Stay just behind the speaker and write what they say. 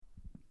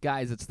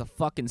Guys, it's the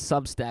fucking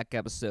Substack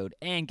episode.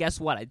 And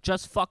guess what? I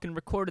just fucking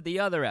recorded the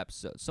other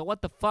episode. So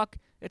what the fuck?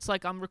 It's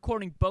like I'm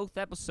recording both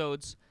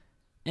episodes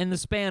in the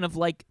span of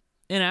like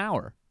an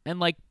hour.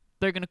 And like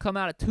they're going to come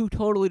out at two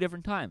totally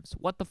different times.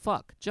 What the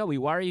fuck? Joey,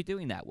 why are you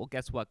doing that? Well,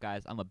 guess what,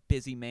 guys? I'm a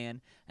busy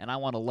man and I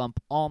want to lump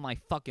all my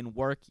fucking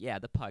work. Yeah,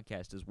 the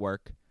podcast is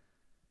work.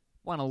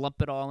 Want to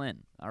lump it all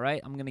in. All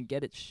right? I'm going to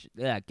get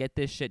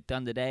this shit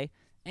done today.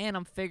 And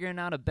I'm figuring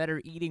out a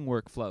better eating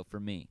workflow for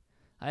me.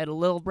 I had a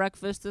little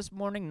breakfast this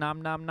morning. Nom,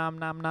 nom, nom,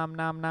 nom, nom,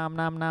 nom, nom,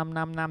 nom, nom,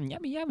 nom, nom.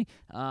 Yummy, yummy.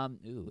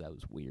 Ooh, that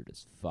was weird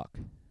as fuck.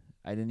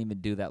 I didn't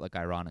even do that, like,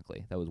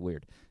 ironically. That was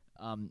weird.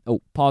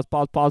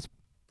 Pause.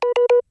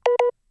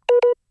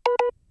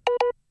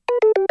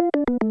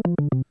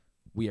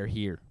 We are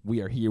here.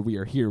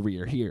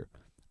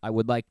 I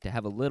would like to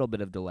have a little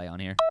bit of delay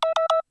on here.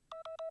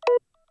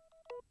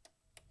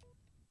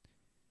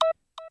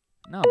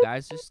 No,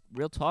 guys, just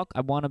real talk.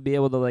 I want to be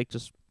able to, like,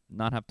 just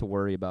not have to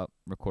worry about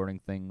recording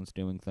things,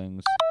 doing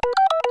things.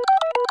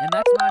 And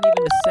that's not even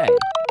to say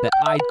that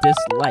I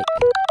dislike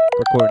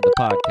recording the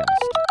podcast.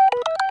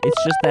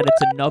 It's just that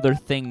it's another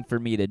thing for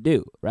me to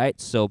do,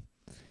 right? So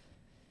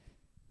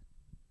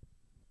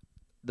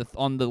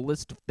on the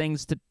list of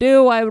things to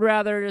do, I would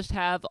rather just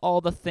have all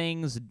the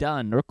things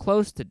done or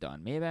close to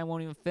done. Maybe I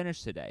won't even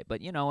finish today.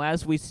 But, you know,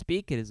 as we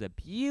speak, it is a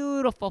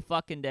beautiful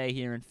fucking day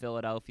here in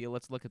Philadelphia.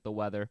 Let's look at the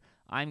weather.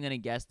 I'm going to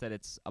guess that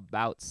it's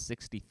about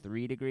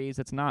 63 degrees.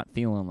 It's not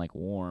feeling like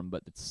warm,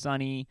 but it's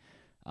sunny.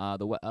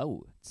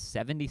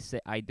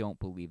 76. I don't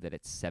believe that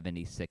it's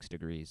 76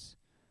 degrees.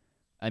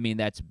 I mean,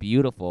 that's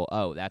beautiful.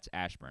 Oh, that's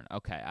Ashburn.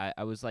 Okay,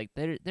 I was like,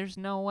 there's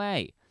no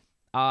way.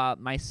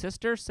 My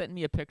sister sent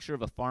me a picture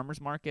of a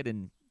farmer's market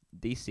in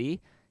D.C.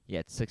 Yeah,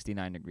 it's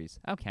 69 degrees.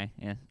 Okay,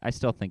 yeah, I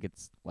still think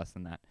it's less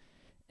than that.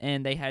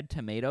 And they had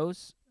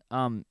tomatoes.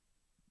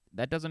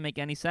 That doesn't make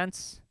any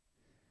sense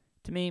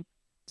to me.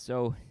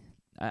 So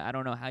I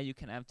don't know how you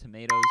can have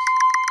tomatoes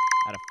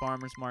at a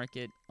farmer's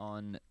market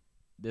on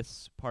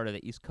this part of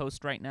the East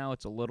Coast right now.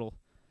 It's a little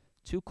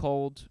too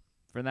cold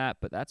for that,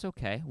 but that's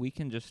okay. We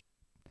can just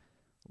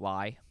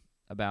lie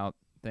about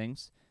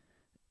things.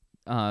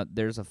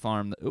 There's a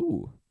farm.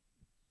 We're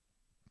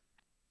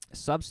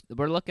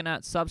looking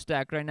at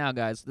Substack right now,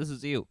 guys. This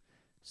is you.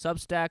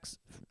 Substack's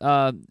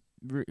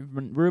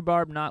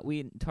rhubarb, not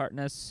wheat, and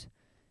tartness.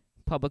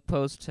 Public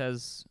Post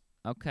has,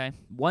 okay,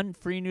 1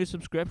 free new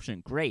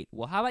subscription. Great.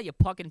 Well, how about you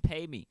fucking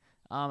pay me?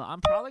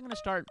 I'm probably going to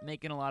start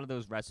making a lot of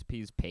those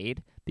recipes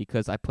paid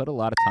because I put a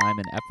lot of time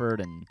and effort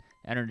and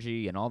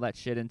energy and all that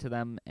shit into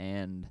them,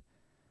 and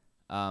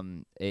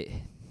it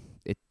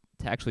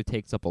actually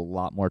takes up a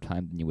lot more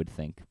time than you would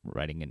think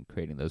writing and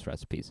creating those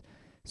recipes.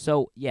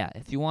 So, yeah,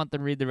 if you want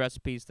them to read the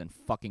recipes, then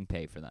fucking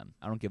pay for them.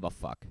 I don't give a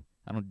fuck.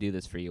 I don't do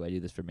this for you. I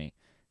do this for me.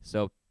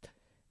 So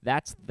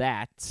that's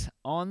that.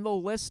 On the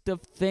list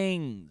of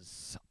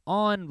things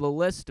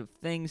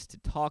to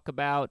talk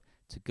about,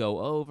 to go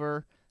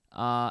over,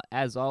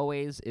 as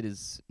always, it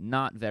is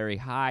not very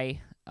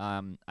high.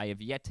 I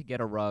have yet to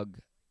get a rug.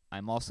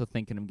 I'm also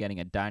thinking of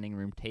getting a dining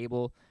room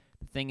table.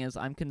 The thing is,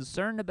 I'm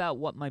concerned about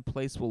what my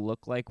place will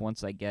look like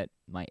once I get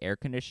my air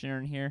conditioner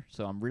in here,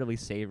 so I'm really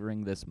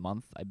savoring this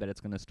month. I bet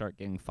it's going to start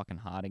getting fucking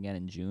hot again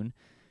in June.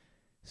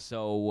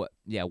 So,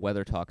 yeah,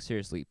 weather talk,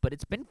 seriously. But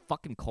it's been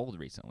fucking cold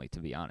recently,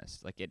 to be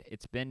honest. Like,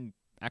 it's been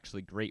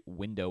actually great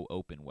window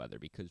open weather,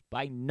 because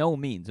by no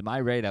means am I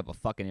ready to have a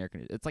fucking air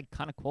conditioner. It's, like,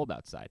 kind of cold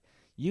outside.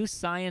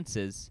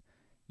 Usciences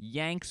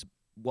yanks,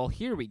 well,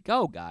 here we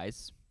go,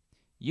 guys.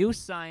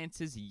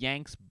 Usciences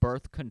yanks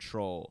birth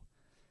control.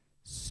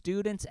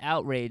 Students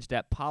outraged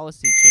at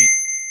policy change.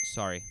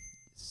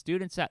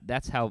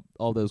 That's how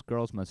all those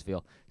girls must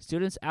feel.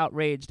 Students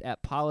outraged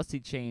at policy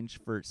change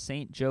for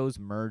St. Joe's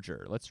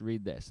merger. Let's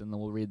read this, and then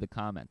we'll read the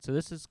comments. So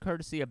this is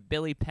courtesy of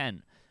Billy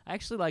Penn. I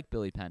actually like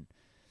Billy Penn.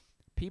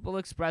 People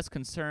express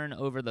concern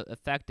over the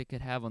effect it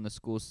could have on the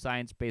school's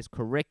science-based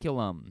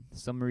curriculum.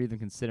 Some are even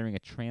considering a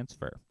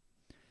transfer.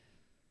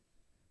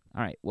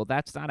 All right, well,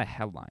 that's not a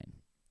headline.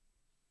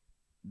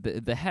 The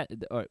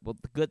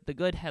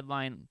good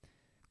headline.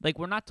 Like,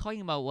 we're not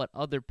talking about what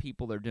other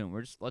people are doing.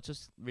 Let's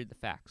just read the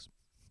facts.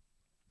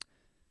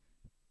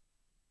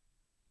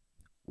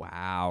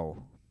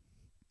 Wow.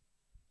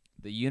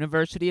 The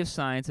University of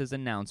Science's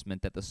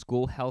announcement that the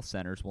school health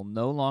centers will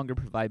no longer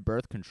provide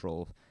birth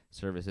control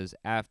services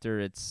after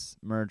its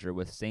merger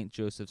with St.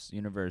 Joseph's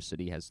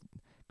University has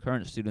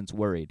current students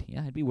worried.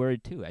 Yeah, I'd be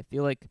worried too. I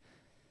feel like...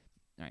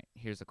 All right,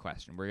 here's a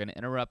question. We're going to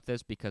interrupt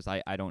this because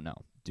I don't know.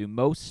 Do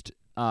most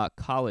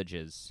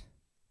colleges...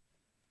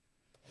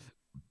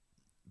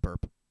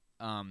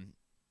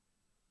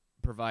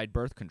 provide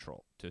birth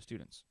control to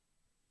students?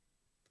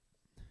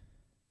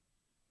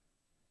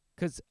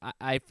 Because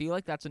I feel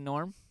like that's a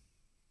norm.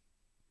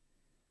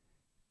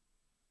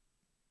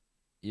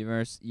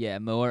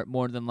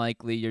 More than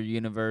likely your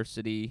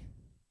university.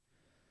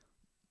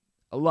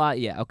 A lot,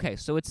 yeah. Okay,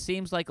 so it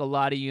seems like a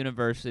lot of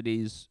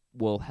universities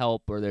will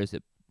help, or there's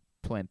a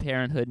Planned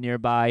Parenthood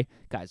nearby.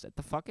 Guys, at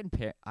the fucking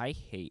I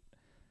hate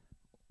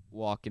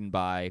walking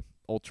by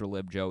ultra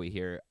lib Joey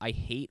here. I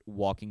hate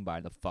walking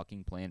by the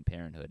fucking Planned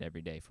Parenthood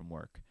every day from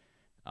work.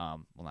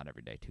 Well, not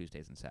every day,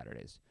 Tuesdays and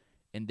Saturdays.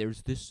 And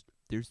there's these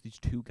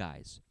two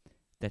guys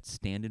that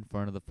stand in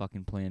front of the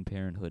fucking Planned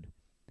Parenthood.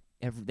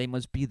 They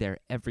must be there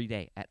every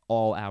day at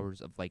all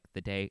hours of like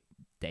the day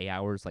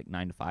hours, like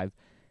 9 to 5.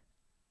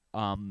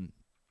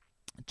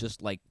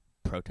 Just like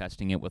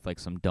protesting it with like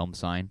some dumb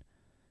sign.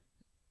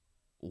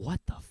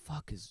 What the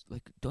fuck is,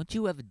 like, don't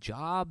you have a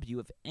job? Do you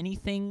have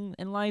anything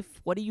in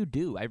life? What do you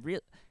do?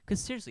 Because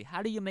seriously,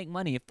 how do you make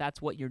money if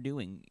that's what you're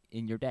doing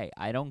in your day?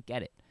 I don't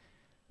get it.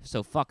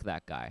 So fuck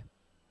that guy.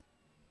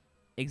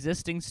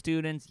 Existing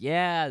students,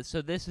 yeah,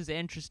 so this is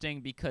interesting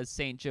because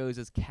St. Joe's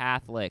is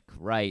Catholic,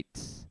 right?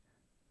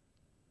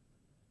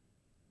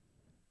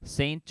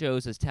 St.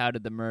 Joe's has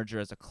touted the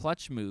merger as a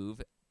clutch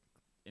move.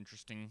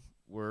 Interesting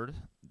word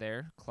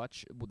there,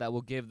 clutch, that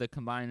will give the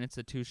combined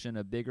institution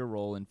a bigger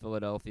role in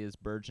Philadelphia's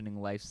burgeoning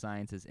life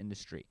sciences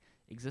industry.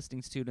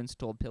 Existing students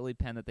told Pilly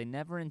Pen that they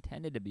never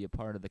intended to be a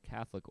part of the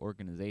Catholic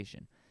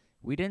organization.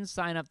 We didn't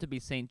sign up to be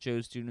St.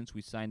 Joe's students,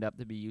 we signed up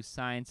to be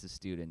Usciences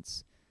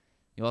students.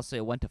 You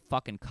also went to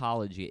fucking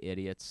college, you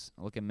idiots.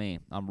 Look at me.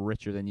 I'm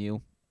richer than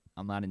you.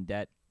 I'm not in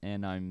debt,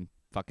 and I'm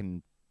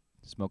fucking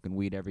smoking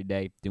weed every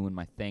day, doing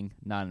my thing,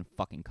 not in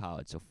fucking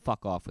college, so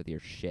fuck off with your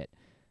shit.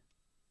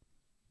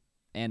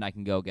 And I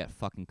can go get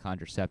fucking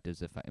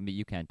contraceptives I mean,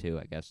 you can too,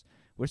 I guess.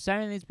 We're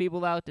sending these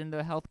people out into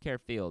the healthcare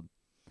field.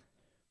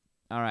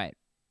 All right,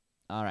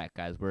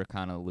 guys, we're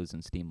kind of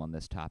losing steam on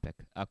this topic.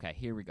 Okay,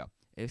 here we go.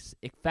 It's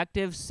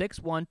effective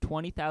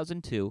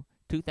 6/1/2002.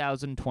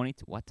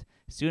 2022. What?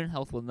 Student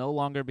Health will no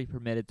longer be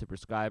permitted to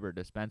prescribe or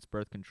dispense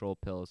birth control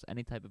pills,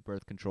 any type of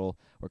birth control,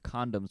 or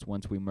condoms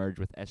once we merge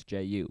with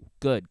SJU.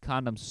 Good.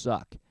 Condoms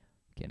suck.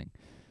 Kidding.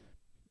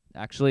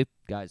 Actually,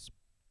 guys,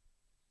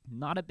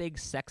 not a big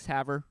sex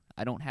haver.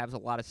 I don't have a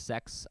lot of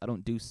sex. I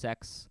don't do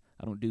sex.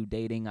 I don't do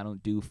dating. I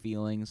don't do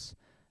feelings.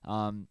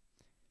 But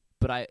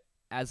I,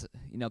 as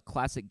you know,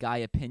 classic guy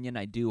opinion,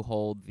 I do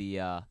hold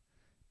the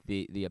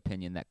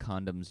opinion that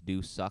condoms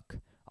do suck.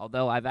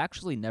 Although I've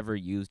actually never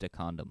used a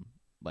condom,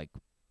 like,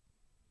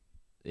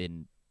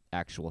 in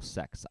actual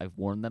sex. I've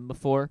worn them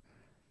before.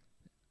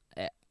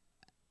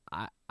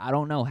 I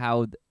don't know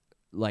how,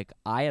 like,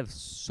 I have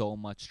so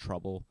much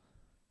trouble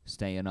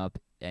staying up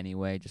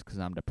anyway just because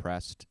I'm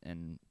depressed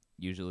and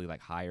usually,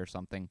 like, high or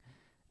something.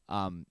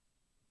 God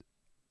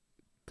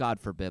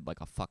forbid,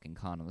 like, a fucking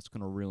condom. It's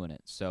going to ruin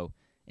it. So,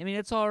 I mean,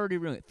 it's already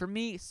ruined. For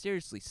me,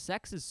 seriously,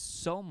 sex is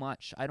so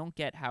much. I don't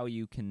get how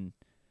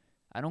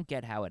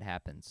it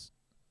happens,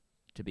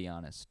 to be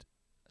honest.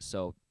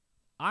 So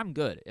I'm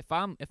good. If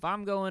I'm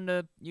going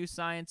to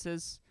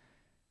Usciences,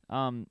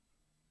 I'm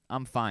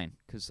fine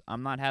because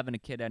I'm not having a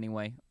kid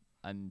anyway.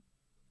 I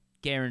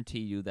guarantee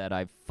you that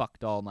I've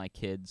fucked all my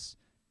kids.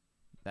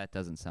 That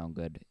doesn't sound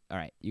good. All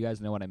right, you guys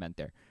know what I meant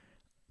there.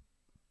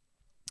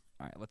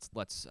 All right,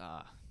 let's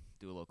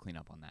do a little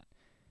cleanup on that.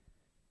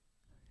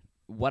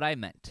 What I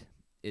meant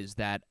is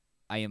that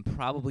I am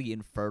probably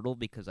infertile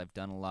because I've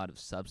done a lot of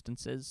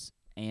substances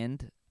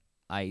and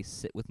I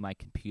sit with my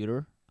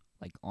computer,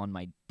 like, on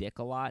my dick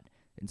a lot,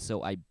 and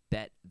so I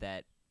bet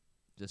that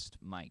just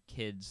my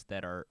kids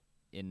that are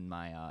in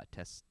my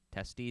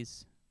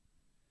testes.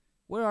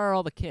 Where are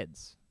all the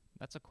kids?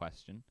 That's a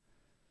question.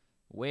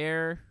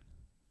 Where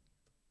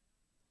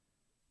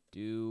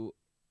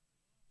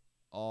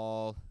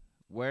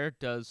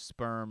does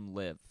sperm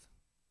live?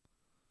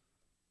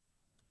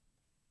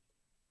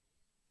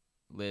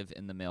 Live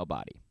in the male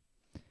body.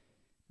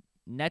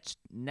 Next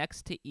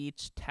to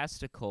each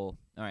testicle.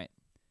 All right.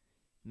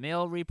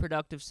 Male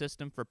reproductive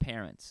system for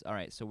parents. All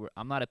right, so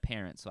I'm not a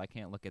parent, so I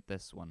can't look at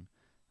this one.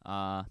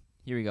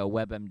 Here we go,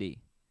 WebMD.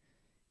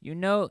 You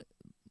know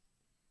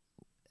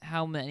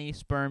how many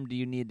sperm do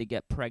you need to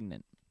get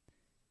pregnant?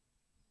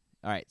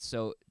 All right,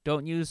 so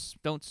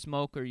don't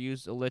smoke or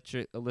use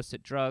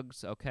illicit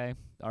drugs, okay?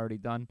 Already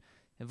done.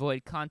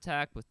 Avoid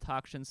contact with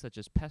toxins such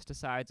as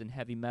pesticides and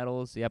heavy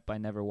metals. Yep, I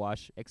never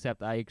wash,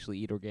 except I actually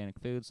eat organic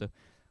food, so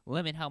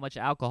limit how much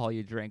alcohol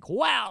you drink.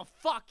 Wow,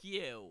 fuck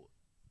you!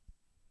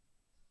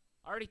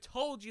 I already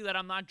told you that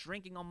I'm not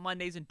drinking on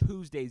Mondays and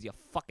Tuesdays, you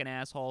fucking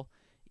asshole.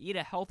 Eat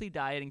a healthy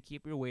diet and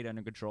keep your weight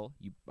under control.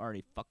 You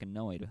already fucking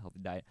know I eat a healthy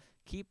diet.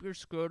 Keep your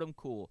scrotum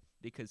cool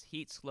because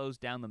heat slows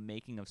down the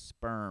making of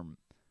sperm.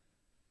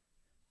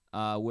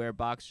 Wear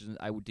boxers.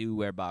 I do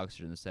wear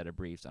boxers instead of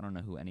briefs. I don't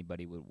know who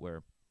anybody would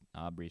wear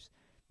briefs.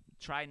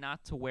 Try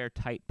not to wear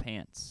tight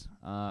pants.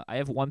 I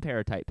have one pair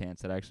of tight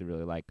pants that I actually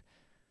really like.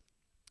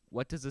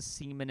 What does a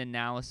semen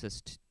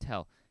analysis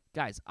tell?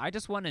 Guys, I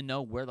just want to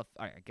know where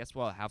I guess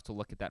we'll have to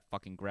look at that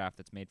fucking graph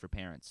that's made for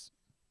parents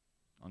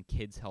on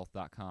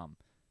kidshealth.com.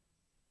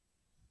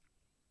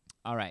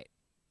 All right.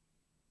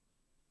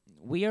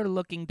 We are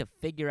looking to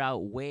figure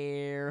out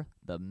where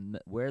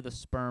the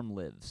sperm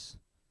lives.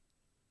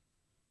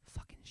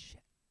 Fucking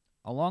shit.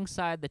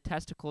 Alongside the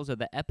testicles are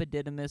the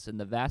epididymis and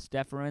the vas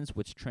deferens,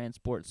 which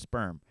transport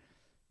sperm.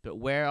 But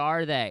where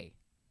are they?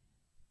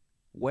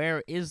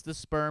 Where is the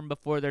sperm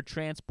before they're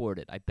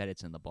transported? I bet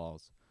it's in the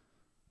balls.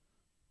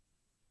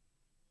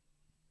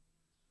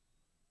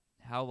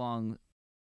 how long